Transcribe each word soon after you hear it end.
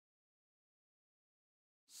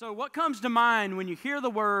So what comes to mind when you hear the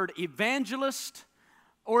word evangelist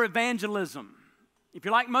or evangelism? If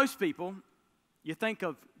you're like most people, you think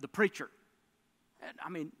of the preacher. I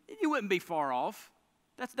mean, you wouldn't be far off.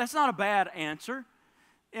 That's not a bad answer.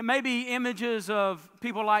 It may be images of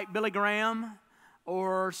people like Billy Graham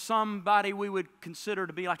or somebody we would consider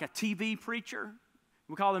to be like a TV preacher.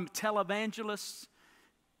 We call them televangelists.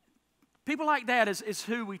 People like that is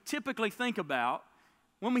who we typically think about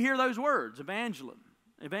when we hear those words, evangelism,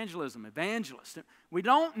 evangelist. We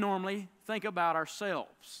don't normally think about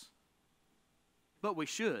ourselves, but we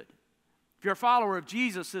should. If you're a follower of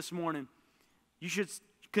Jesus this morning, you should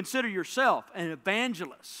consider yourself an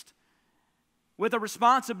evangelist with a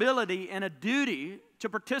responsibility and a duty to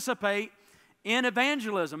participate in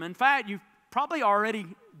evangelism. In fact, you probably already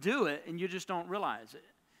do it and you just don't realize it.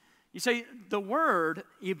 You see, the word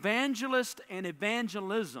evangelist and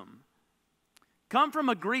evangelism come from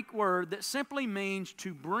a Greek word that simply means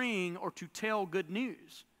to bring or to tell good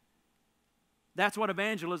news. That's what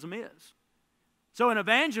evangelism is. So an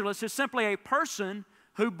evangelist is simply a person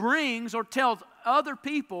who brings or tells other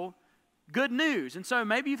people good news. And so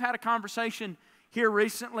maybe you've had a conversation here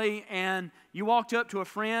recently and you walked up to a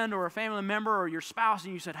friend or a family member or your spouse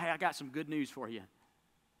and you said, "Hey, I got some good news for you."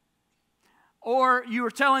 Or you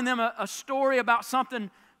were telling them a story about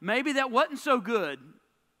something maybe that wasn't so good.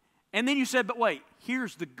 And then you said, "But wait,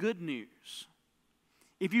 here's the good news."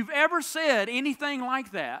 If you've ever said anything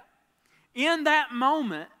like that, in that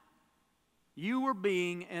moment, you were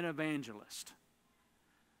being an evangelist.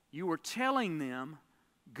 You were telling them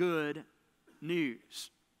good news.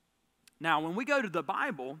 Now, when we go to the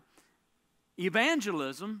Bible,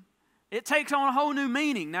 evangelism, it takes on a whole new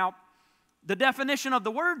meaning. Now, the definition of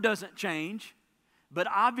the word doesn't change, but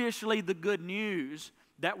obviously the good news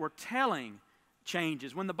that we're telling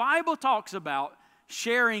changes. When the Bible talks about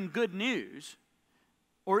sharing good news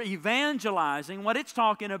or evangelizing, what it's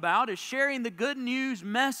talking about is sharing the good news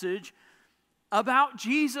message about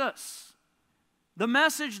Jesus. The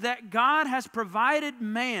message that God has provided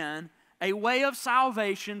man a way of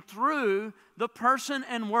salvation through the person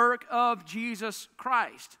and work of Jesus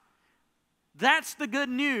Christ. That's the good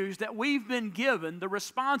news that we've been given the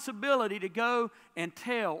responsibility to go and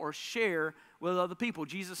tell or share with other people.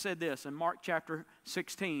 Jesus said this in Mark chapter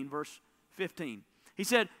 16, verse 15. He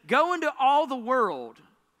said, "Go into all the world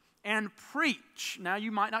and preach." Now,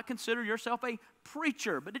 you might not consider yourself a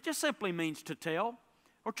preacher, but it just simply means to tell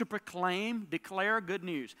or to proclaim, declare good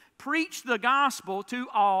news. Preach the gospel to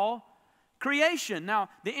all creation. Now,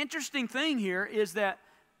 the interesting thing here is that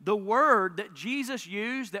the word that Jesus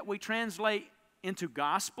used that we translate into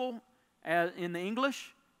gospel in the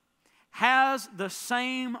English has the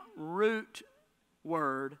same root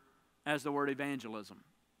word as the word evangelism,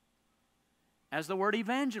 as the word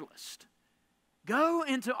evangelist. Go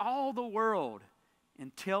into all the world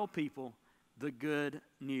and tell people the good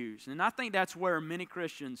news. And I think that's where many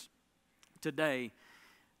Christians today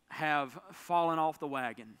have fallen off the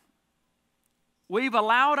wagon. We've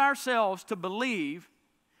allowed ourselves to believe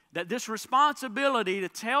that this responsibility to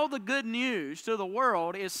tell the good news to the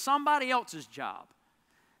world is somebody else's job.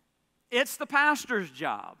 It's the pastor's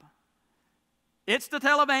job. It's the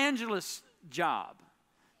televangelist's job.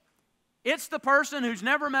 It's the person who's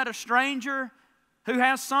never met a stranger, who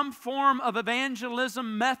has some form of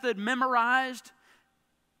evangelism method memorized,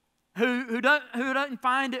 who doesn't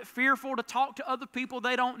find it fearful to talk to other people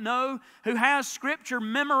they don't know, who has Scripture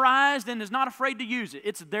memorized and is not afraid to use it.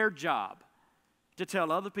 It's their job to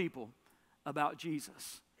tell other people about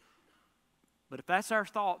Jesus. But if that's our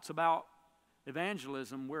thoughts about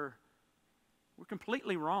evangelism, we're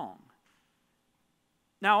completely wrong.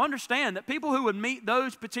 Now, understand that people who would meet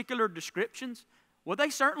those particular descriptions, well,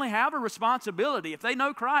 they certainly have a responsibility. If they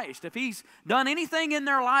know Christ, if He's done anything in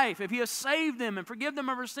their life, if He has saved them and forgiven them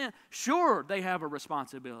of their sin, sure, they have a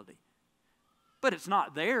responsibility. But it's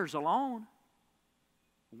not theirs alone.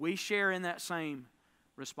 We share in that same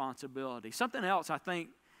responsibility. Something else I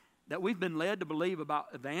think that we've been led to believe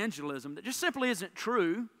about evangelism that just simply isn't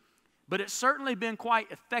true, but it's certainly been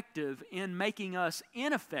quite effective in making us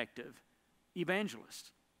ineffective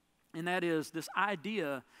evangelists. And that is this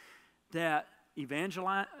idea that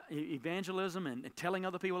evangelism and telling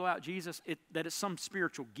other people about Jesus, that it's some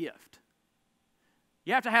spiritual gift.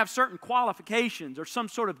 You have to have certain qualifications or some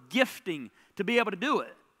sort of gifting to be able to do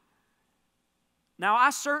it. Now, I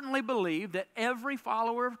certainly believe that every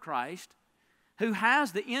follower of Christ who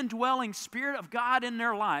has the indwelling Spirit of God in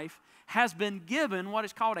their life has been given what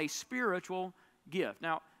is called a spiritual gift.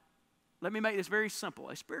 Now, let me make this very simple.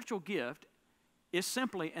 A spiritual gift is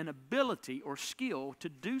simply an ability or skill to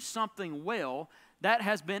do something well that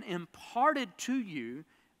has been imparted to you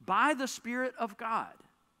by the Spirit of God.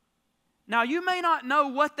 Now, you may not know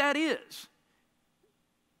what that is.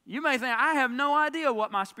 You may think, I have no idea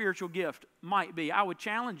what my spiritual gift might be. I would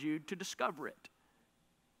challenge you to discover it.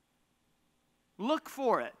 Look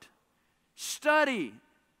for it. Study.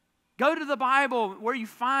 Go to the Bible where you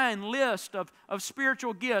find lists of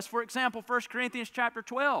spiritual gifts. For example, 1 Corinthians chapter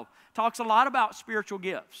 12 talks a lot about spiritual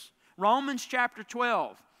gifts. Romans chapter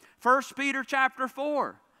 12. 1 Peter chapter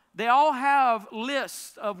 4. They all have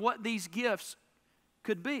lists of what these gifts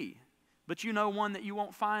could be. But you know one that you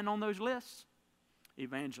won't find on those lists?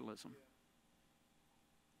 Evangelism.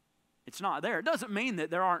 It's not there. It doesn't mean that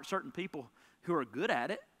there aren't certain people who are good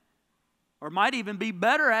at it, or might even be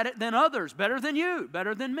better at it than others, better than you,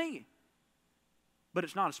 better than me. But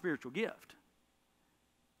it's not a spiritual gift.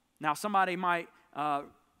 Now, somebody might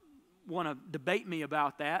want to debate me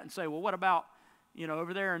about that and say, well, what about,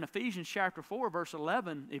 over there in Ephesians chapter 4, verse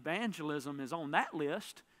 11, evangelism is on that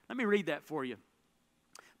list. Let me read that for you.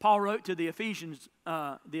 Paul wrote to the Ephesians,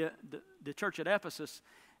 the church at Ephesus,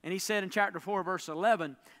 and he said in chapter 4, verse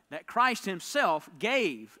 11, that Christ himself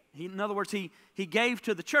gave, in other words, he gave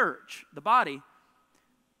to the church, the body,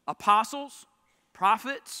 apostles,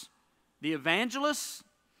 prophets, the evangelists,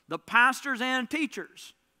 the pastors and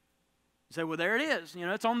teachers. You say, well, there it is.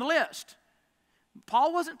 It's on the list.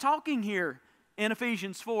 Paul wasn't talking here in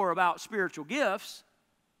Ephesians 4 about spiritual gifts.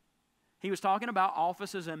 He was talking about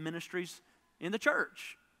offices and ministries in the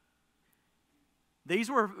church.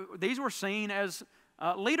 These were seen as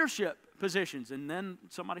leadership positions. And then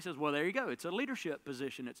somebody says, well, there you go. It's a leadership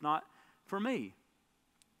position. It's not for me.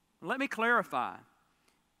 Let me clarify.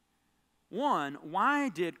 One, why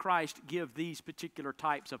did Christ give these particular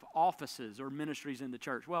types of offices or ministries in the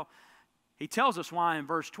church? Well, he tells us why in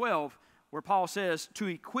verse 12, where Paul says, to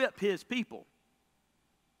equip his people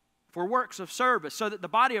for works of service, so that the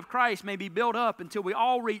body of Christ may be built up until we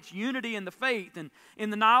all reach unity in the faith and in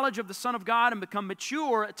the knowledge of the Son of God and become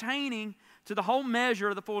mature, attaining to the whole measure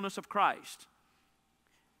of the fullness of Christ.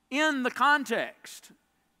 In the context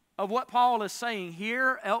of what Paul is saying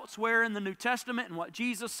here, elsewhere in the New Testament, and what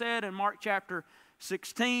Jesus said in Mark chapter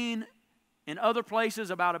 16, and other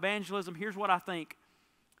places about evangelism, here's what I think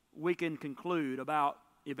we can conclude about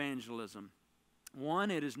evangelism. One,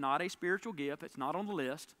 it is not a spiritual gift. It's not on the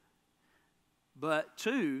list. But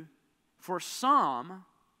two, for some,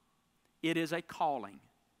 it is a calling.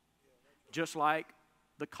 Just like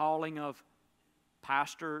the calling of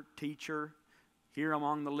pastor, teacher, here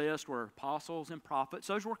among the list were apostles and prophets.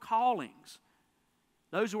 Those were callings.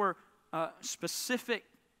 Those were specific,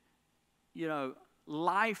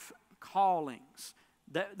 life callings.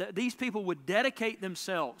 That these people would dedicate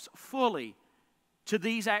themselves fully to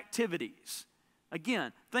these activities.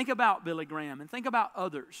 Again, think about Billy Graham and think about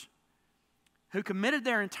others who committed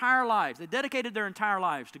their entire lives, they dedicated their entire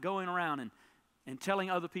lives to going around and telling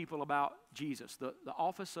other people about Jesus, the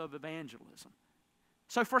office of evangelism.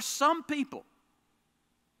 So for some people,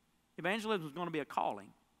 evangelism is going to be a calling.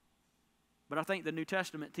 But I think the New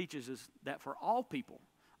Testament teaches us that for all people,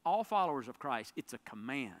 all followers of Christ, it's a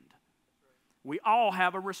command. We all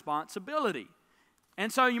have a responsibility. And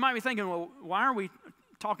so you might be thinking, well, why are we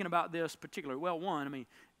talking about this particularly? Well, one,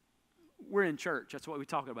 we're in church. That's what we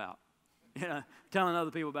talk about. Telling other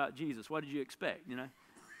people about Jesus. What did you expect,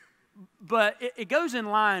 But it goes in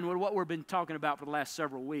line with what we've been talking about for the last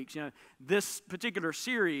several weeks. This particular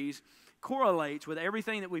series correlates with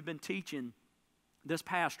everything that we've been teaching this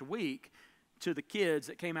past week to the kids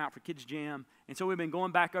that came out for Kids Jam. And so we've been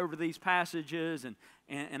going back over these passages,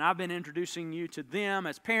 and I've been introducing you to them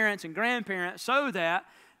as parents and grandparents so that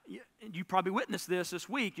you probably witnessed this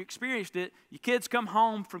week. You experienced it. Your kids come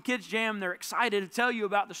home from Kids Jam. They're excited to tell you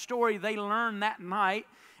about the story they learned that night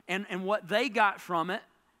and what they got from it.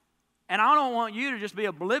 And I don't want you to just be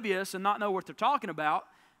oblivious and not know what they're talking about.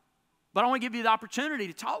 But I want to give you the opportunity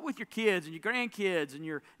to talk with your kids and your grandkids and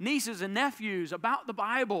your nieces and nephews about the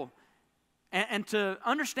Bible and to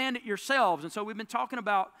understand it yourselves. And so we've been talking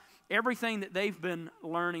about everything that they've been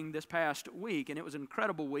learning this past week. And it was an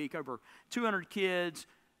incredible week. Over 200 kids,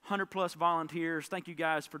 100+ volunteers. Thank you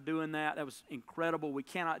guys for doing that. That was incredible. We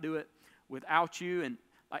cannot do it without you. And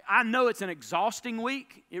I know it's an exhausting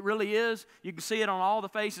week. It really is. You can see it on all the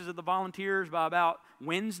faces of the volunteers by about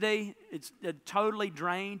Wednesday. It's totally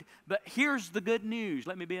drained. But here's the good news.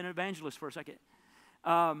 Let me be an evangelist for a second.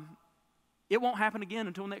 It won't happen again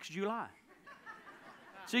until next July.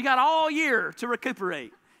 So you got all year to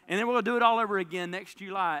recuperate. And then we're going to do it all over again next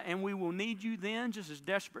July. And we will need you then just as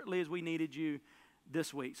desperately as we needed you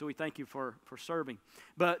this week. So we thank you for serving.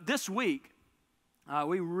 But this week,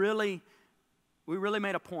 we really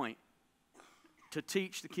made a point to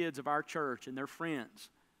teach the kids of our church and their friends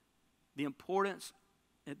the importance,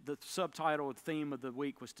 the subtitle, the theme of the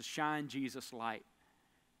week was to shine Jesus' light.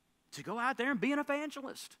 To go out there and be an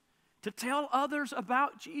evangelist. To tell others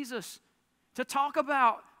about Jesus. To talk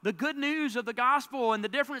about the good news of the gospel and the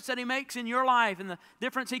difference that he makes in your life and the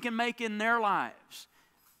difference he can make in their lives.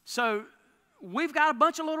 So we've got a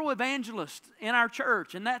bunch of little evangelists in our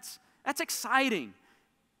church, and that's exciting.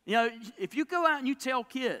 You know, if you go out and you tell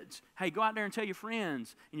kids, hey, go out there and tell your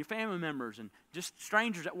friends and your family members and just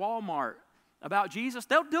strangers at Walmart about Jesus,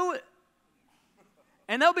 they'll do it.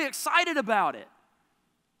 And they'll be excited about it.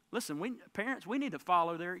 Listen, parents, we need to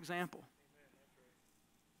follow their example.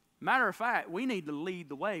 Matter of fact, we need to lead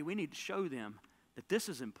the way. We need to show them that this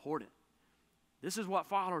is important. This is what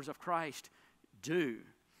followers of Christ do.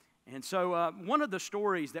 And so one of the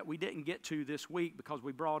stories that we didn't get to this week because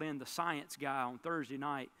we brought in the science guy on Thursday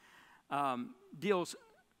night deals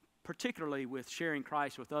particularly with sharing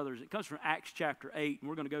Christ with others. It comes from Acts chapter 8, and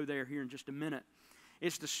we're going to go there here in just a minute.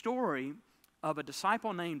 It's the story of a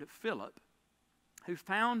disciple named Philip who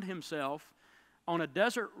found himself on a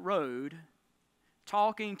desert road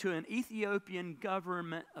talking to an Ethiopian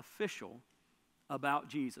government official about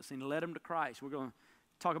Jesus, and he led him to Christ. We're going to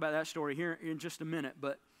talk about that story here in just a minute,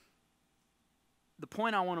 but the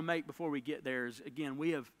point I want to make before we get there is, again,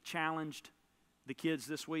 we have challenged the kids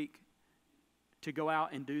this week to go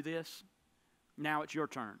out and do this. Now it's your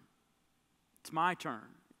turn. It's my turn.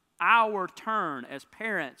 Our turn as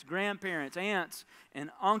parents, grandparents, aunts,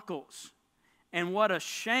 and uncles. And what a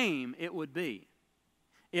shame it would be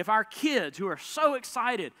if our kids who are so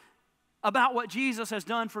excited about what Jesus has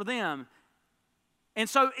done for them and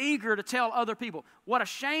so eager to tell other people, what a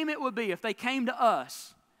shame it would be if they came to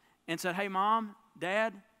us and said, hey, Mom,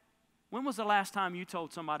 Dad, when was the last time you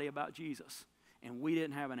told somebody about Jesus? And we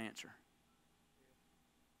didn't have an answer.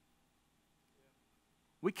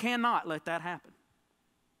 We cannot let that happen.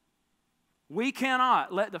 We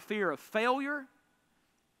cannot let the fear of failure,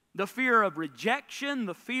 the fear of rejection,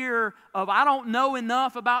 the fear of I don't know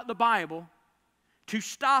enough about the Bible to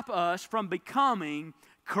stop us from becoming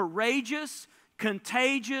courageous,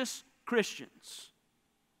 contagious Christians.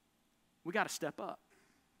 We got to step up.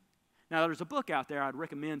 Now, there's a book out there I'd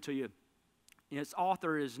recommend to you. Its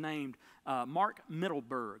author is named Mark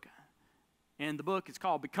Mittelberg. And the book is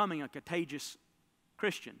called Becoming a Contagious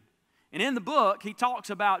Christian. And in the book, he talks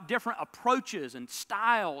about different approaches and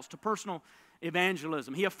styles to personal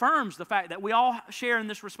evangelism. He affirms the fact that we all share in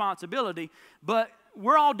this responsibility, but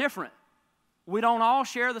we're all different. We don't all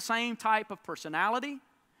share the same type of personality.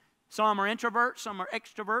 Some are introverts, some are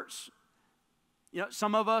extroverts. You know,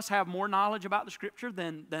 some of us have more knowledge about the Scripture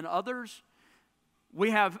than others. We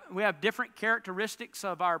have different characteristics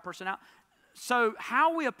of our personality. So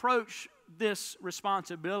how we approach this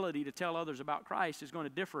responsibility to tell others about Christ is going to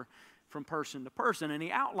differ from person to person. And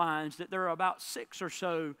he outlines that there are about 6 or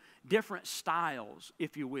so different styles,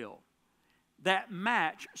 if you will, that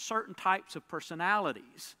match certain types of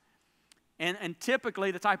personalities. And typically,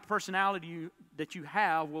 the type of personality that you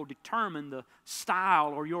have will determine the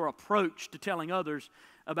style or your approach to telling others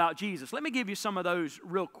about Jesus. Let me give you some of those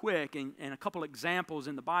real quick and a couple examples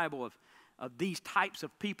in the Bible of these types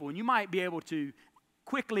of people. And you might be able to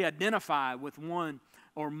quickly identify with one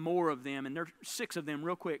or more of them. And there are 6 of them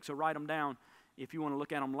real quick, so write them down if you want to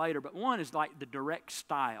look at them later. But one is like the direct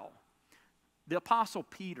style. The Apostle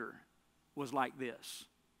Peter was like this.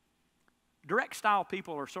 Direct style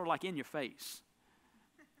people are sort of like in your face.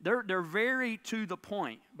 They're very to the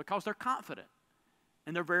point because they're confident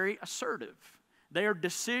and they're very assertive. They are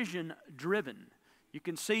decision driven. You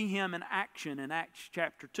can see him in action in Acts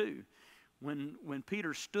chapter 2 when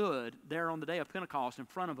Peter stood there on the day of Pentecost in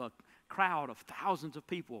front of a crowd of thousands of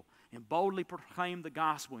people and boldly proclaimed the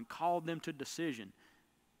gospel and called them to decision.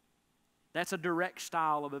 That's a direct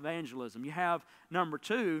style of evangelism. You have number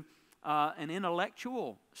 2, an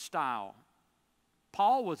intellectual style.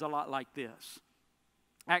 Paul was a lot like this.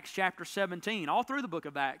 Acts chapter 17, all through the book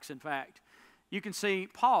of Acts, in fact, you can see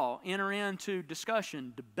Paul enter into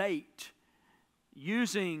discussion, debate,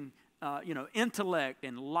 using intellect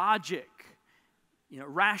and logic,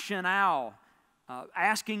 rationale,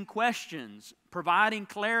 asking questions, providing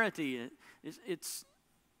clarity. It's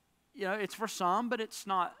for some, but it's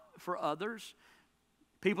not for others.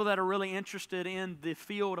 People that are really interested in the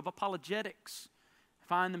field of apologetics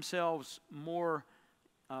find themselves more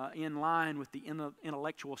in line with the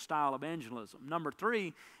intellectual style evangelism. Number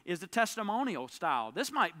 3 is the testimonial style. This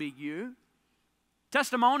might be you.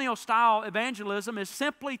 Testimonial style evangelism is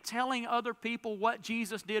simply telling other people what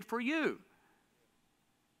Jesus did for you.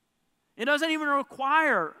 It doesn't even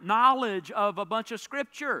require knowledge of a bunch of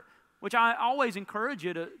Scripture, which I always encourage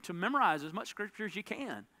you to memorize as much Scripture as you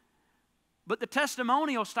can. But the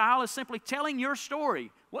testimonial style is simply telling your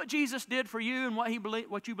story, what Jesus did for you and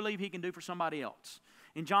what you believe He can do for somebody else.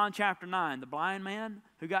 In John chapter 9, the blind man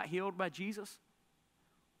who got healed by Jesus,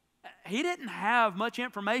 he didn't have much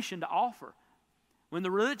information to offer. When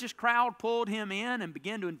the religious crowd pulled him in and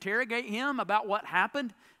began to interrogate him about what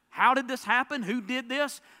happened, how did this happen, who did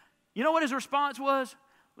this, you know what his response was?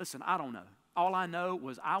 Listen, I don't know. All I know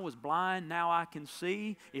was I was blind, now I can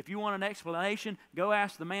see. If you want an explanation, go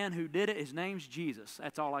ask the man who did it. His name's Jesus.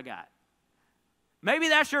 That's all I got. Maybe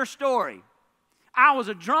that's your story. I was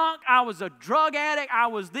a drunk, I was a drug addict, I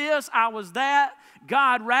was this, I was that.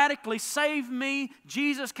 God radically saved me.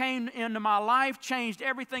 Jesus came into my life, changed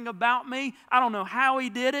everything about me. I don't know how He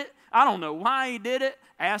did it. I don't know why He did it.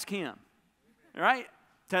 Ask Him. All right?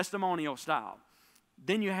 Testimonial style.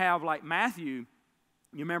 Then you have like Matthew.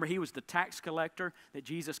 You remember he was the tax collector that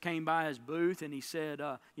Jesus came by his booth and he said,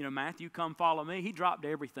 Matthew, come follow me. He dropped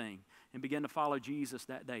everything and began to follow Jesus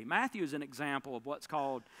that day. Matthew is an example of what's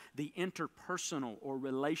called the interpersonal or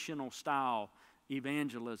relational style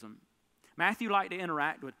evangelism. Matthew liked to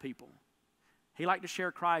interact with people. He liked to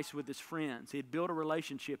share Christ with his friends. He'd build a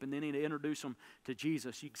relationship and then he'd introduce them to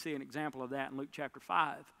Jesus. You can see an example of that in Luke chapter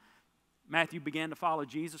 5. Matthew began to follow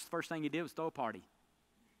Jesus. The first thing he did was throw a party.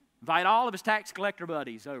 Invite all of his tax collector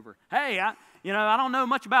buddies over. Hey, I don't know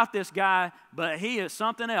much about this guy, but he is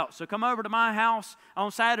something else. So come over to my house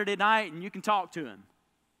on Saturday night and you can talk to him.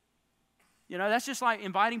 That's just like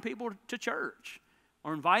inviting people to church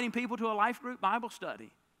or inviting people to a life group Bible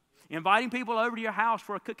study. Inviting people over to your house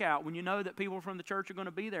for a cookout when you know that people from the church are going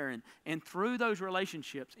to be there. And through those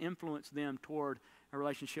relationships, influence them toward a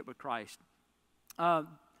relationship with Christ.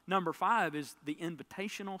 Number 5 is the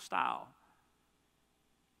invitational style.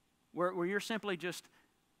 Where you're simply just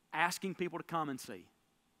asking people to come and see.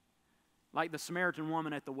 Like the Samaritan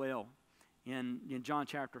woman at the well in John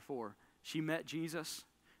chapter 4. She met Jesus.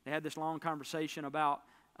 They had this long conversation about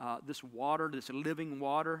this water, this living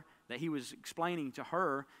water that He was explaining to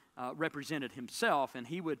her represented Himself, and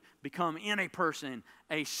He would become in a person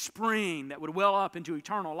a spring that would well up into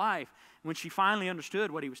eternal life. When she finally understood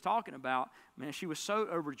what He was talking about, man, she was so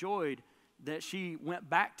overjoyed that she went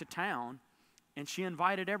back to town and she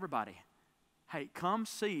invited everybody. Hey, come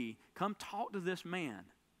talk to this man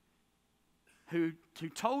who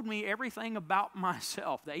told me everything about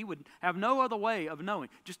myself that he would have no other way of knowing.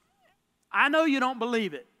 I know you don't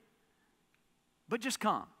believe it, but just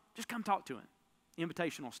come talk to him.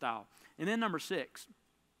 Invitational style. And then number 6,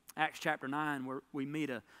 Acts chapter 9, where we meet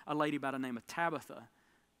a lady by the name of Tabitha,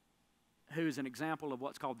 who's an example of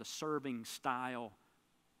what's called the serving style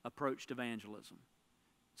approach to evangelism.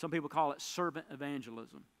 Some people call it servant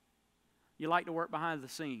evangelism. You like to work behind the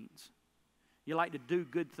scenes. You like to do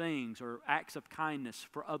good things or acts of kindness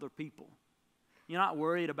for other people. You're not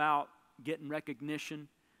worried about getting recognition,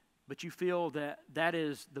 but you feel that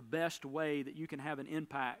is the best way that you can have an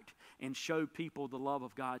impact and show people the love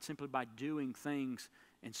of God simply by doing things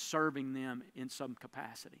and serving them in some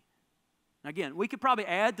capacity. Again, we could probably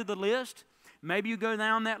add to the list. Maybe you go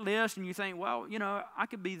down that list and you think, well, I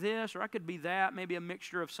could be this or I could be that, maybe a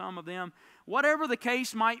mixture of some of them. Whatever the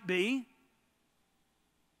case might be,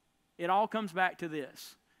 it all comes back to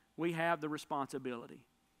this. We have the responsibility.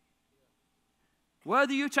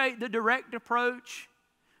 Whether you take the direct approach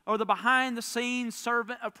or the behind-the-scenes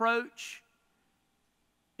servant approach,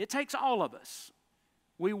 it takes all of us.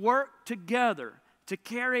 We work together to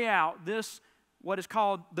carry out this, what is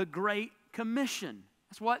called the Great Commission.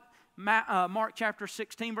 That's what Mark chapter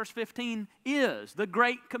 16, verse 15 is. The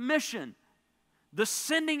Great Commission. The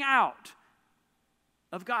sending out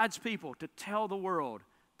of God's people to tell the world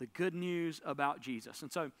the good news about Jesus.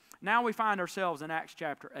 And so now we find ourselves in Acts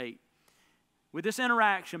chapter 8 with this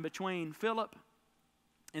interaction between Philip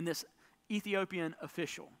and this Ethiopian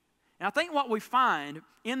official. And I think what we find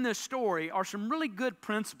in this story are some really good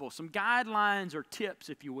principles, some guidelines or tips,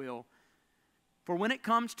 if you will, for when it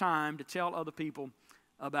comes time to tell other people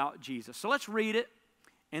about Jesus. So let's read it,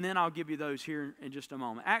 and then I'll give you those here in just a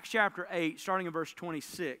moment. Acts chapter 8, starting in verse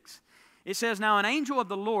 26. It says, "Now an angel of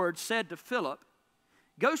the Lord said to Philip,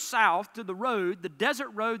 'Go south to the road, the desert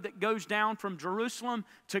road that goes down from Jerusalem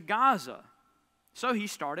to Gaza.' So he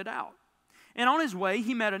started out. And on his way,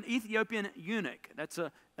 he met an Ethiopian eunuch. That's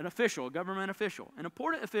an official, a government official, an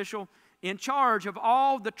important official in charge of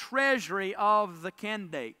all the treasury of the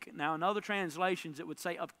Kandake. Now, in other translations, it would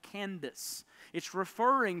say of Candace. It's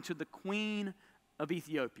referring to the queen of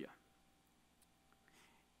Ethiopia.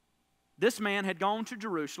 This man had gone to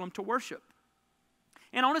Jerusalem to worship.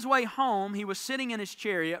 And on his way home, he was sitting in his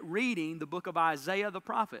chariot reading the book of Isaiah the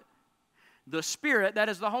prophet. The Spirit, that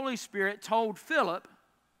is the Holy Spirit, told Philip,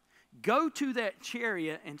 Go to that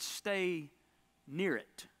chariot and stay near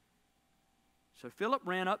it. So Philip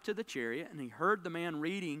ran up to the chariot, and he heard the man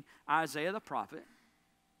reading Isaiah the prophet.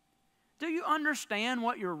 Do you understand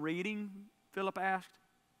what you're reading? Philip asked.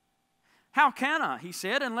 How can I, he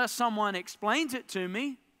said, unless someone explains it to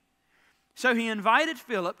me? So he invited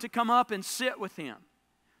Philip to come up and sit with him.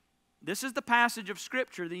 This is the passage of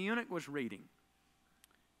Scripture the eunuch was reading.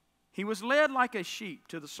 He was led like a sheep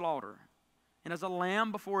to the slaughter, and as a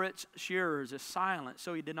lamb before its shearers is silent,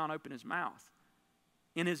 so he did not open his mouth.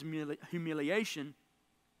 In his humiliation,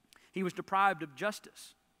 he was deprived of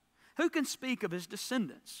justice. Who can speak of his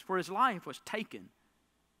descendants? For his life was taken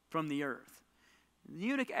from the earth. The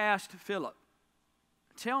eunuch asked Philip,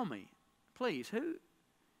 tell me, please,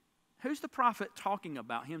 who's the prophet talking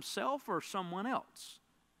about, himself or someone else?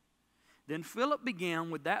 Then Philip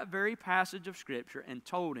began with that very passage of Scripture and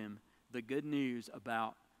told him the good news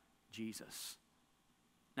about Jesus.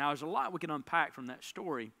 Now, there's a lot we can unpack from that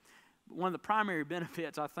story. But one of the primary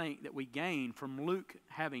benefits, I think, that we gain from Luke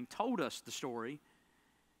having told us the story,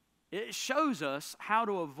 it shows us how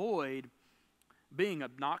to avoid being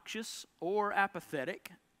obnoxious or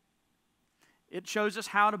apathetic. It shows us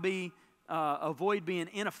how to avoid being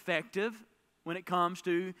ineffective when it comes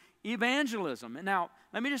to evangelism. And now,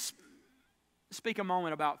 let me just speak a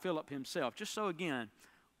moment about Philip himself, just so, again,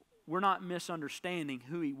 we're not misunderstanding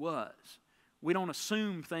who he was. We don't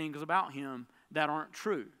assume things about him that aren't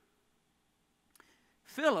true.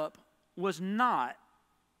 Philip was not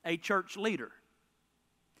a church leader.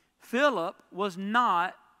 Philip was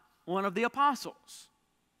not one of the apostles.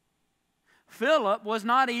 Philip was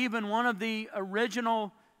not even one of the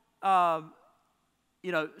original,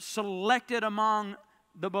 selected among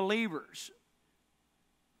the believers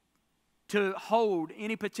to hold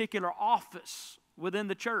any particular office within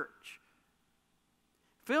the church.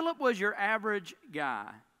 Philip was your average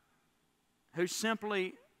guy who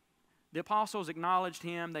simply, the apostles acknowledged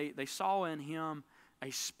him. They saw in him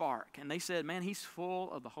a spark. And they said, man, he's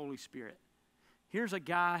full of the Holy Spirit. Here's a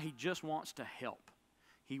guy, he just wants to help.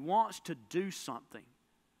 He wants to do something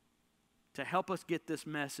to help us get this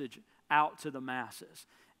message out to the masses.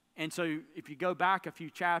 And so if you go back a few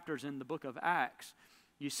chapters in the book of Acts,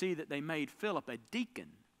 you see that they made Philip a deacon.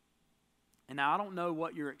 And now I don't know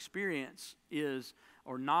what your experience is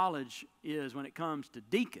or knowledge is when it comes to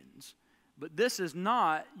deacons, but this is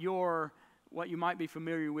not what you might be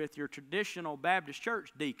familiar with, your traditional Baptist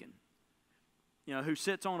church deacon, who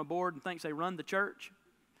sits on a board and thinks they run the church.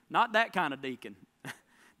 Not that kind of deacon.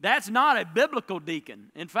 That's not a biblical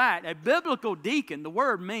deacon. In fact, a biblical deacon, the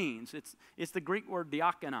word means, it's the Greek word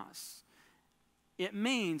diakonos. It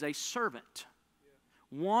means a servant.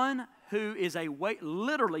 One who is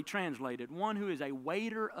literally translated, one who is a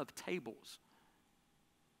waiter of tables.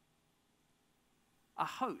 A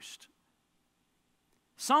host.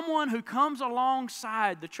 Someone who comes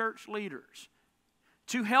alongside the church leaders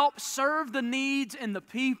to help serve the needs and the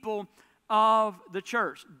people of the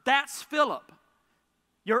church. That's Philip.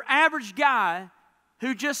 Your average guy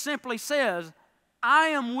who just simply says, I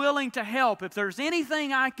am willing to help. If there's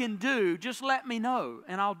anything I can do, just let me know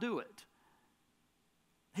and I'll do it.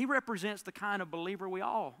 He represents the kind of believer we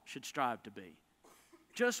all should strive to be.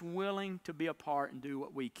 Just willing to be a part and do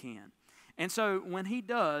what we can. And so when he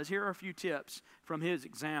does, here are a few tips from his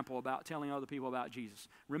example about telling other people about Jesus.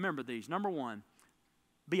 Remember these. Number one,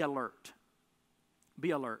 be alert.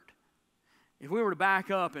 Be alert. If we were to back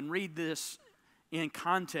up and read this in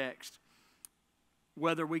context,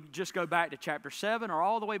 whether we just go back to chapter 7 or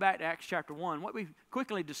all the way back to Acts chapter 1, what we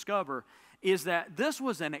quickly discover is that this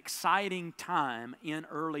was an exciting time in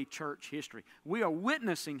early church history. We are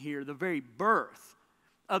witnessing here the very birth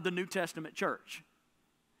of the New Testament church.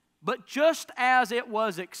 But just as it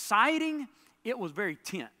was exciting, it was very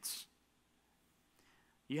tense.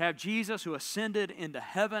 You have Jesus who ascended into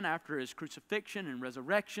heaven after his crucifixion and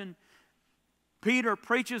resurrection. Peter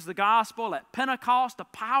preaches the gospel at Pentecost. The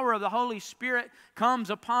power of the Holy Spirit comes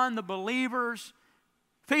upon the believers.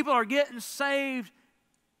 People are getting saved.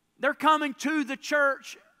 They're coming to the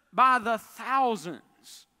church by the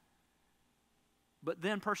thousands. But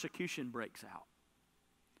then persecution breaks out.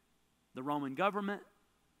 The Roman government,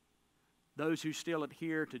 those who still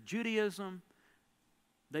adhere to Judaism,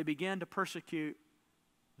 they begin to persecute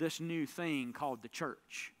this new thing called the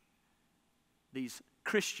church. These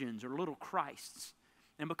Christians or little Christs.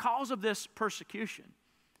 And because of this persecution,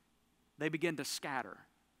 they begin to scatter.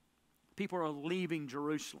 People are leaving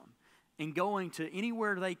Jerusalem and going to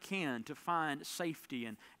anywhere they can to find safety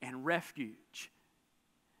and refuge.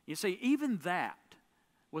 You see, even that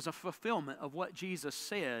was a fulfillment of what Jesus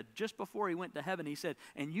said just before he went to heaven. He said,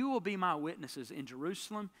 and you will be my witnesses in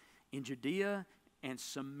Jerusalem, in Judea and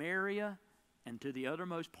Samaria and to the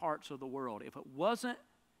uttermost parts of the world. If it wasn't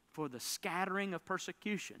for the scattering of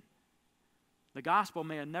persecution, the gospel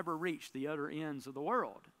may have never reached the other ends of the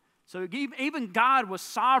world. So even God was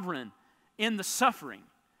sovereign in the suffering,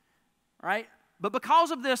 right? But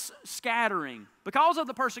because of this scattering, because of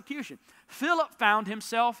the persecution, Philip found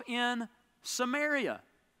himself in Samaria.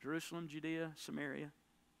 Jerusalem, Judea, Samaria.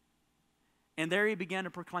 And there he began to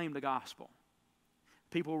proclaim the gospel.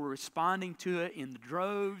 People were responding to it in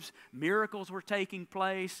droves. Miracles were taking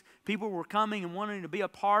place. People were coming and wanting to be a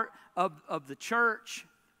part of the church.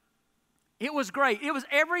 It was great. It was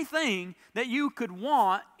everything that you could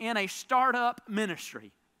want in a startup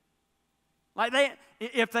ministry. Like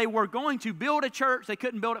if they were going to build a church, they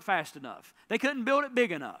couldn't build it fast enough. They couldn't build it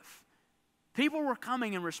big enough. People were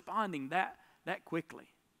coming and responding that quickly.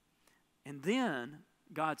 And then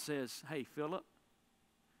God says, hey, Philip,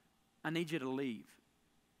 I need you to leave.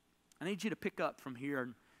 I need you to pick up from here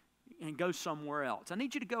and go somewhere else. I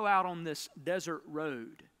need you to go out on this desert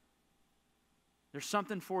road. There's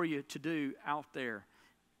something for you to do out there.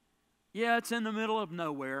 Yeah, it's in the middle of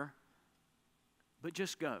nowhere, but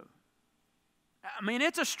just go. I mean,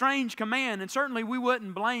 it's a strange command, and certainly we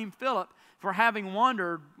wouldn't blame Philip for having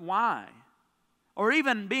wondered why, or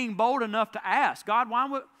even being bold enough to ask, God, why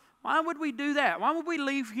would we do that? Why would we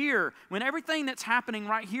leave here when everything that's happening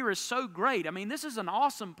right here is so great? I mean, this is an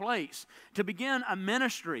awesome place to begin a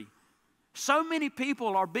ministry. So many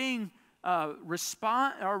people are being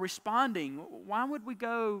responding. Why would we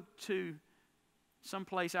go to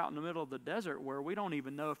someplace out in the middle of the desert where we don't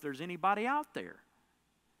even know if there's anybody out there?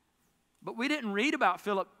 But we didn't read about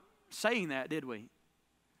Philip saying that, did we?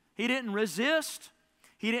 He didn't resist.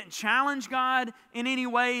 He didn't challenge God in any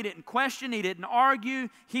way. He didn't question. He didn't argue.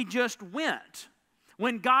 He just went.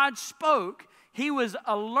 When God spoke, he was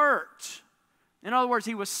alert. In other words,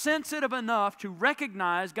 he was sensitive enough to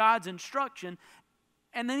recognize God's instruction,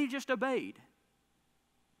 and then he just obeyed.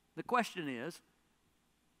 The question is,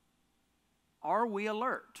 are we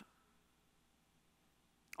alert?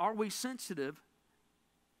 Are we sensitive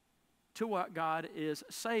to what God is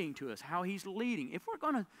saying to us, how he's leading? If we're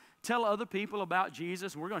going to tell other people about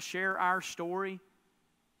Jesus and we're going to share our story,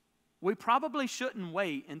 we probably shouldn't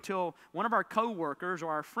wait until one of our coworkers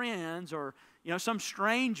or our friends or some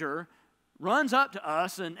stranger runs up to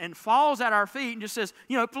us and falls at our feet and just says,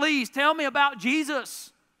 please tell me about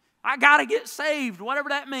Jesus. I got to get saved, whatever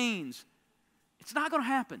that means. It's not going to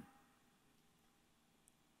happen.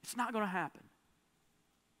 It's not going to happen.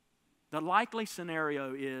 The likely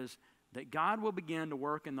scenario is that God will begin to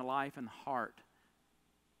work in the life and heart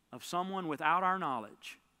of someone without our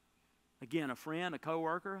knowledge. Again, a friend, a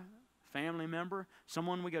coworker, a family member,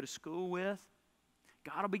 someone we go to school with.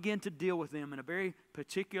 God will begin to deal with them in a very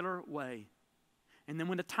particular way. And then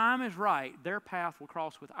when the time is right, their path will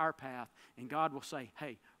cross with our path, and God will say,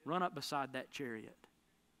 hey, run up beside that chariot.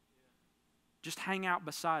 Just hang out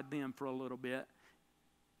beside them for a little bit,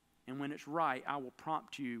 and when it's right, I will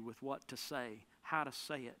prompt you with what to say, how to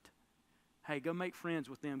say it. Hey, go make friends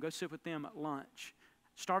with them. Go sit with them at lunch.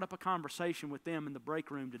 Start up a conversation with them in the break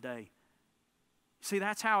room today. See,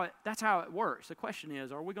 that's how it works. The question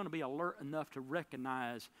is, are we going to be alert enough to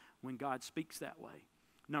recognize when God speaks that way?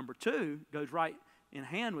 Number two goes right in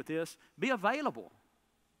hand with this, be available.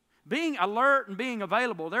 Being alert and being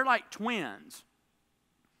available, they're like twins.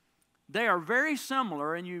 They are very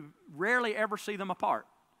similar, and you rarely ever see them apart.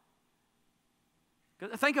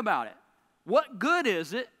 Think about it. What good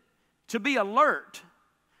is it to be alert,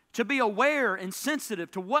 to be aware and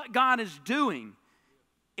sensitive to what God is doing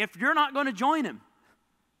if you're not going to join Him?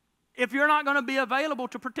 If you're not going to be available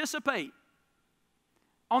to participate?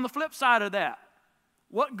 On the flip side of that,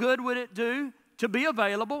 what good would it do to be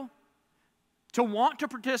available, to want to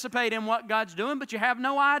participate in what God's doing, but you have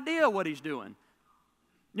no idea what He's doing?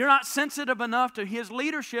 You're not sensitive enough to His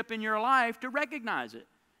leadership in your life to recognize it.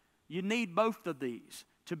 You need both of these,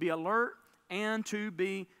 to be alert and to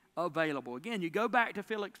be available. Again, you go back to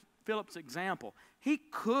Philip's example. He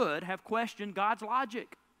could have questioned God's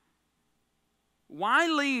logic. Why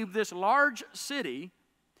leave this large city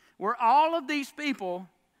where all of these people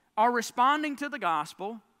are responding to the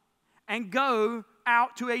gospel and go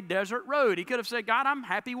out to a desert road? He could have said, God, I'm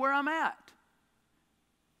happy where I'm at.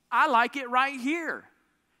 I like it right here.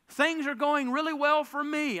 Things are going really well for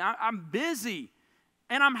me. I'm busy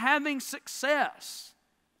and I'm having success.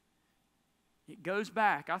 It goes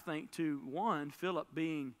back, I think, to Philip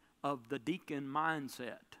being of the deacon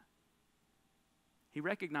mindset. He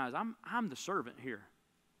recognized, I'm the servant here.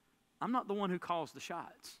 I'm not the one who calls the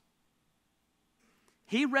shots.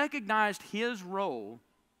 He recognized his role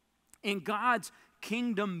in God's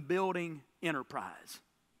kingdom building enterprise.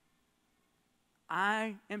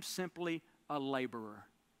 I am simply a laborer.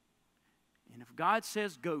 And if God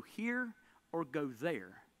says go here or go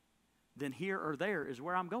there, then here or there is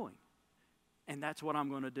where I'm going. And that's what I'm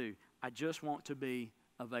going to do. I just want to be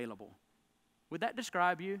available. Would that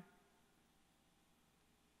describe you?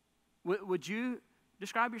 Would you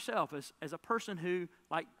describe yourself as a person who,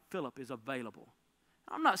 like Philip, is available?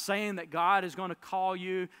 I'm not saying that God is going to call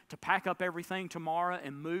you to pack up everything tomorrow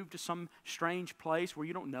and move to some strange place where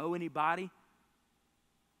you don't know anybody.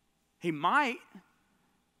 He might.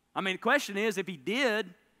 I mean, the question is, if He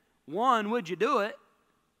did, one, would you do it?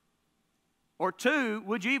 Or two,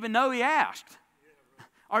 would you even know He asked?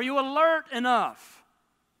 Are you alert enough?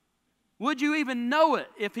 Would you even know it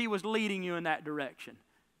if He was leading you in that direction?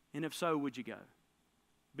 And if so, would you go?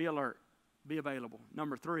 Be alert. Be available.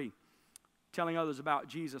 Number 3, telling others about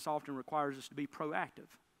Jesus often requires us to be proactive.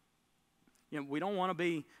 You know, we don't want to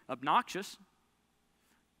be obnoxious.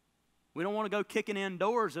 We don't want to go kicking in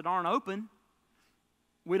doors that aren't open.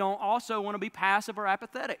 We don't also want to be passive or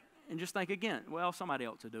apathetic and just think again, well, somebody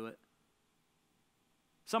else will do it.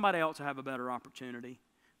 Somebody else will have a better opportunity.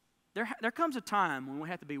 There comes a time when we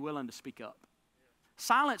have to be willing to speak up.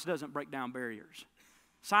 Silence doesn't break down barriers.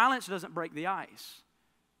 Silence doesn't break the ice.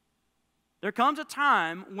 There comes a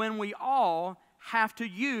time when we all have to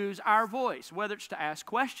use our voice, whether it's to ask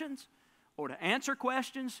questions or to answer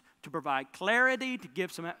questions, to provide clarity, to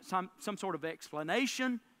give some sort of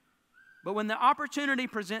explanation. But when the opportunity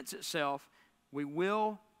presents itself, we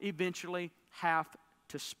will eventually have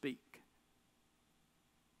to speak.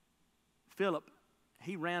 Philip,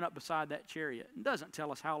 he ran up beside that chariot. It doesn't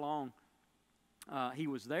tell us how long he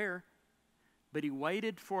was there, but he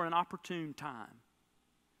waited for an opportune time.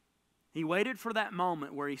 He waited for that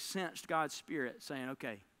moment where he sensed God's Spirit saying,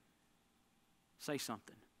 okay, say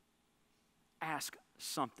something. Ask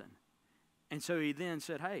something. And so he then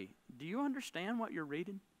said, hey, do you understand what you're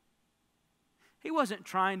reading? He wasn't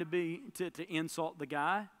trying to insult the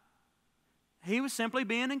guy. He was simply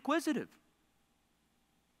being inquisitive.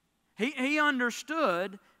 He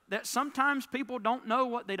understood that sometimes people don't know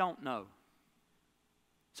what they don't know.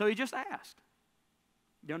 So he just asked,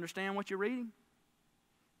 do you understand what you're reading?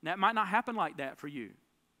 That might not happen like that for you.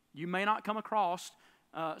 You may not come across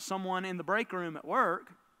someone in the break room at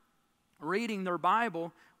work reading their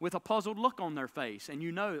Bible with a puzzled look on their face. And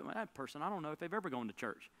you know, that person, I don't know if they've ever gone to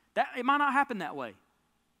church. It might not happen that way.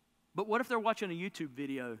 But what if they're watching a YouTube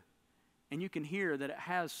video and you can hear that it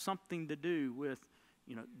has something to do with,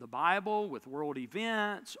 you know, the Bible, with world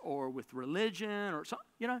events, or with religion, or something,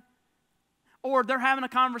 you know? Or they're having a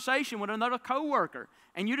conversation with another coworker,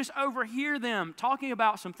 and you just overhear them talking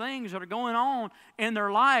about some things that are going on in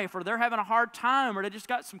their life, or they're having a hard time, or they just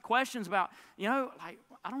got some questions about, you know, like,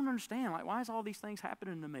 I don't understand, like, why is all these things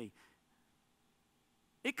happening to me?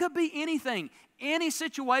 It could be anything, any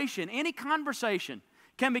situation, any conversation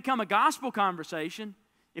can become a gospel conversation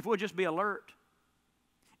if we'll just be alert,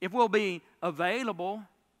 if we'll be available,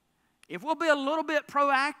 if we'll be a little bit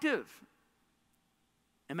proactive.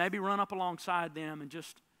 And maybe run up alongside them and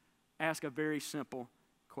just ask a very simple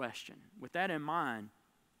question. With that in mind,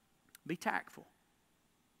 be tactful.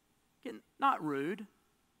 Not rude,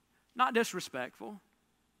 not disrespectful,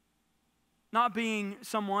 not being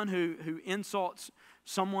someone who insults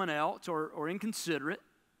someone else or inconsiderate.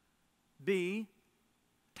 Be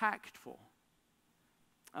tactful.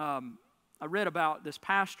 I read about this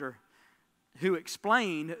pastor who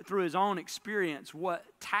explained through his own experience what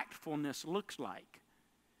tactfulness looks like.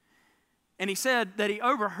 And he said that he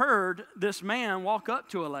overheard this man walk up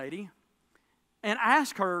to a lady and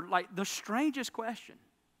ask her, like, the strangest question.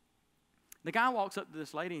 The guy walks up to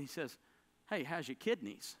this lady and he says, hey, how's your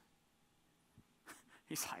kidneys?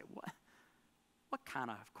 He's like, what? What kind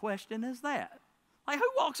of question is that? Like, who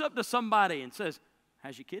walks up to somebody and says,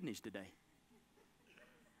 how's your kidneys today?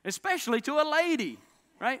 Especially to a lady,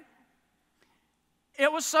 right?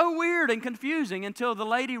 It was so weird and confusing until the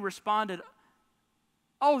lady responded,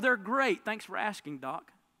 oh, they're great. Thanks for asking,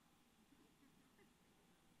 Doc.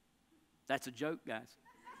 That's a joke, guys.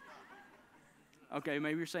 Okay,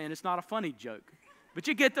 maybe you're saying it's not a funny joke. But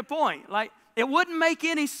you get the point. Like, it wouldn't make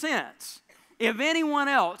any sense if anyone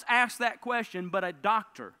else asked that question but a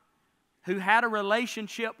doctor who had a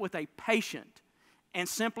relationship with a patient and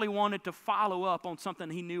simply wanted to follow up on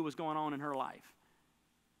something he knew was going on in her life.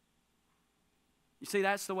 You see,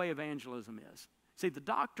 that's the way evangelism is. See, the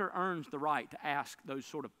doctor earns the right to ask those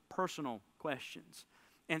sort of personal questions.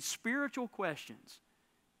 And spiritual questions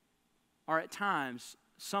are at times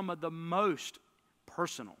some of the most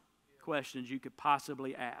personal questions you could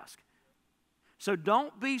possibly ask. So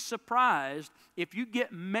don't be surprised if you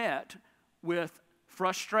get met with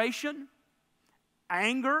frustration,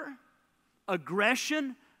 anger,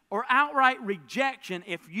 aggression, or outright rejection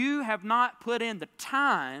if you have not put in the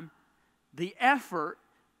time, the effort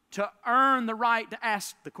to earn the right to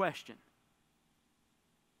ask the question.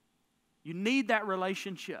 You need that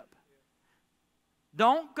relationship.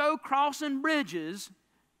 Don't go crossing bridges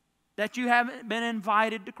that you haven't been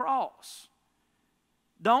invited to cross.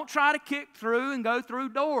 Don't try to kick through and go through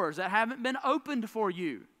doors that haven't been opened for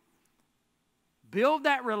you. Build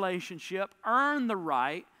that relationship, earn the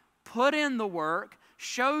right, put in the work,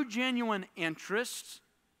 show genuine interest,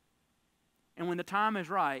 and when the time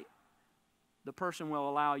is right, the person will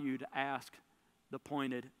allow you to ask the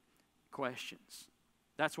pointed questions.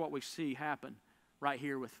 That's what we see happen right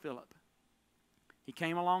here with Philip. He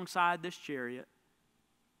came alongside this chariot.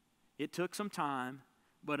 It took some time,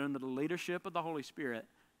 but under the leadership of the Holy Spirit,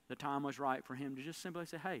 the time was right for him to just simply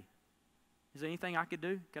say, hey, is there anything I could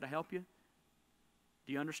do? Could I help you?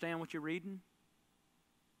 Do you understand what you're reading?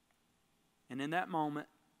 And in that moment,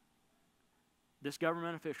 this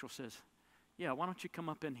government official says, yeah, why don't you come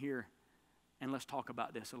up in here and let's talk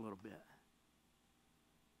about this a little bit.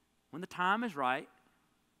 When the time is right,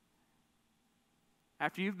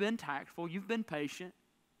 after you've been tactful, you've been patient,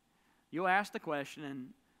 you'll ask the question and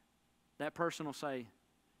that person will say,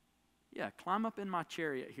 yeah, climb up in my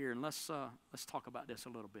chariot here and let's talk about this a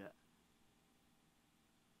little bit.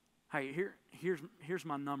 Hey, here's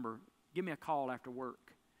my number. Give me a call after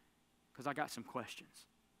work because I got some questions.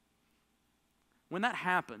 When that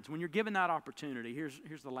happens, when you're given that opportunity,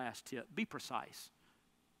 here's the last tip. Be precise.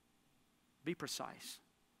 Be precise.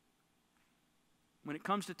 When it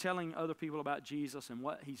comes to telling other people about Jesus and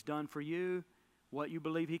what He's done for you, what you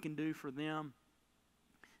believe He can do for them,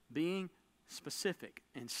 being specific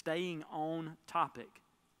and staying on topic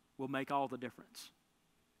will make all the difference.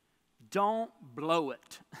 Don't blow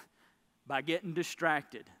it by getting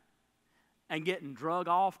distracted and getting drug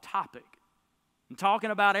off topic and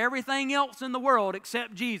talking about everything else in the world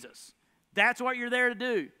except Jesus. That's what you're there to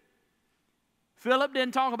do. Philip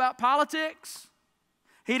didn't talk about politics.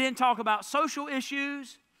 He didn't talk about social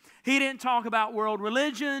issues. He didn't talk about world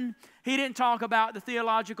religion. He didn't talk about the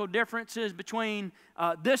theological differences between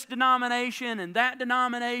this denomination and that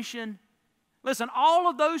denomination. Listen, all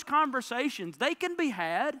of those conversations, they can be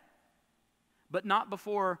had, but not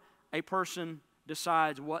before a person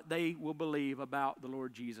decides what they will believe about the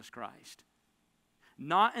Lord Jesus Christ.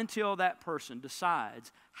 Not until that person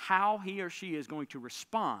decides how he or she is going to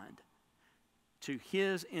respond to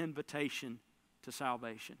His invitation to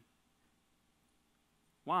salvation.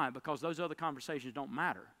 Why? Because those other conversations don't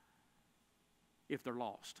matter if they're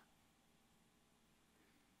lost.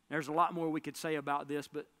 There's a lot more we could say about this,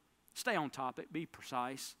 but stay on topic, be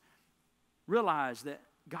precise. Realize that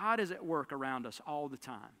God is at work around us all the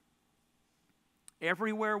time.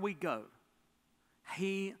 Everywhere we go,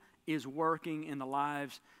 He is working in the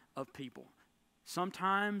lives of people.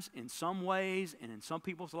 Sometimes, in some ways, and in some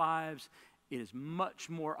people's lives, it is much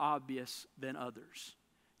more obvious than others.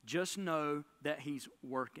 Just know that He's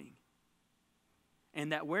working.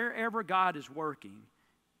 And that wherever God is working,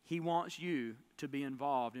 He wants you to be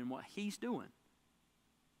involved in what He's doing.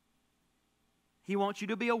 He wants you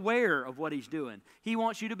to be aware of what He's doing. He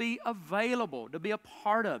wants you to be available, to be a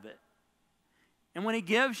part of it. And when He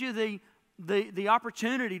gives you the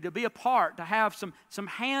opportunity to be a part, to have some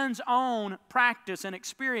hands-on practice and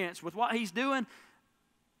experience with what He's doing,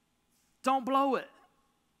 don't blow it.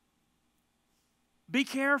 Be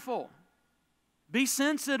careful. Be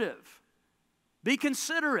sensitive. Be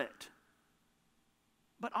considerate.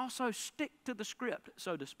 But also stick to the script,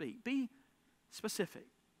 so to speak. Be specific.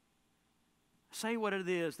 Say what it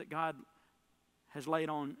is that God has laid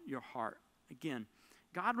on your heart. Again,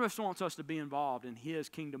 God just wants us to be involved in His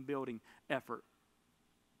kingdom-building effort.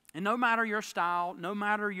 And no matter your style, no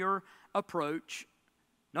matter your approach,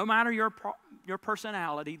 no matter your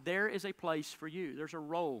personality, there is a place for you. There's a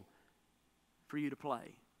role for you to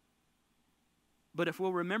play. But if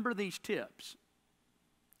we'll remember these tips,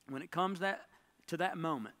 when it comes to that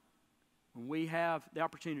moment, when we have the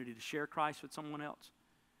opportunity to share Christ with someone else,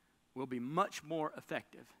 we'll be much more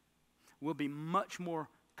effective. We'll be much more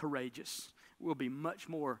courageous. We'll be much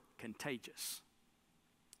more contagious.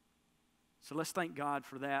 So let's thank God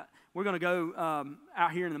for that. We're going to go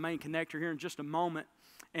out here in the main connector here in just a moment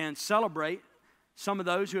and celebrate some of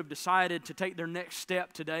those who have decided to take their next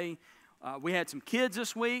step today. We had some kids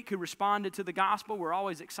this week who responded to the gospel. We're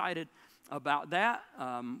always excited about that.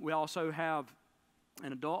 We also have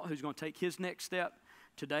an adult who's going to take his next step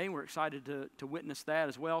today. We're excited to witness that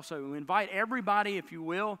as well. So we invite everybody, if you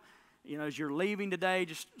will, as you're leaving today,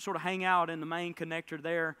 just sort of hang out in the main connector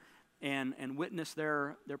there and witness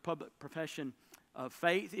their public profession of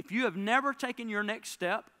faith. If you have never taken your next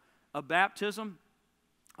step of baptism,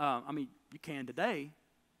 you can today.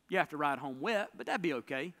 You have to ride home wet, but that'd be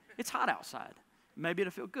okay. It's hot outside. Maybe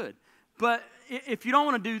it'll feel good. But if you don't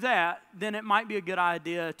want to do that, then it might be a good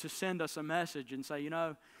idea to send us a message and say,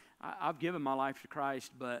 I've given my life to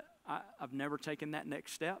Christ, but I've never taken that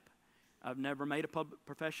next step. I've never made a public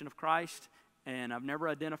profession of Christ, and I've never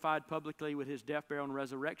identified publicly with his death, burial, and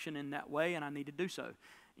resurrection in that way, and I need to do so.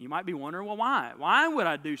 You might be wondering, well, why? Why would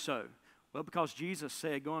I do so? Well, because Jesus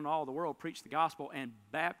said, go into all the world, preach the gospel, and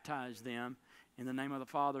baptize them in the name of the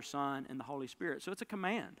Father, Son, and the Holy Spirit. So it's a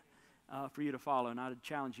command for you to follow, and I'd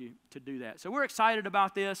challenge you to do that. So we're excited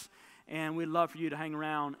about this, and we'd love for you to hang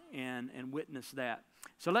around and witness that.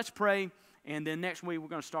 So let's pray, and then next week we're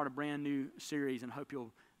going to start a brand new series, and hope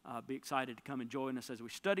you'll be excited to come and join us as we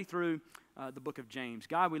study through the book of James.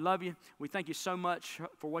 God, we love you. We thank you so much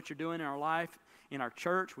for what you're doing in our life, in our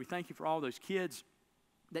church. We thank you for all those kids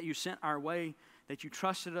that you sent our way, that you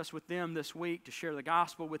trusted us with them this week to share the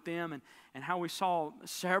gospel with them, and how we saw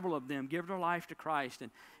several of them give their life to Christ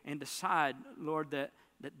and decide, Lord, that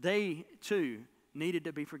they too needed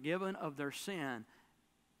to be forgiven of their sin,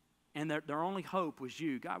 and their only hope was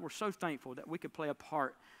you. God, we're so thankful that we could play a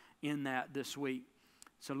part in that this week.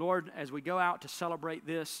 So, Lord, as we go out to celebrate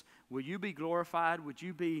this, will you be glorified? Would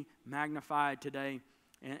you be magnified today?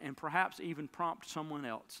 And perhaps even prompt someone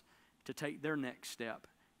else to take their next step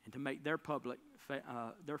and to make their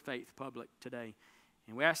faith public today.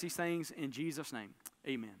 And we ask these things in Jesus' name.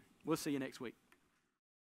 Amen. We'll see you next week.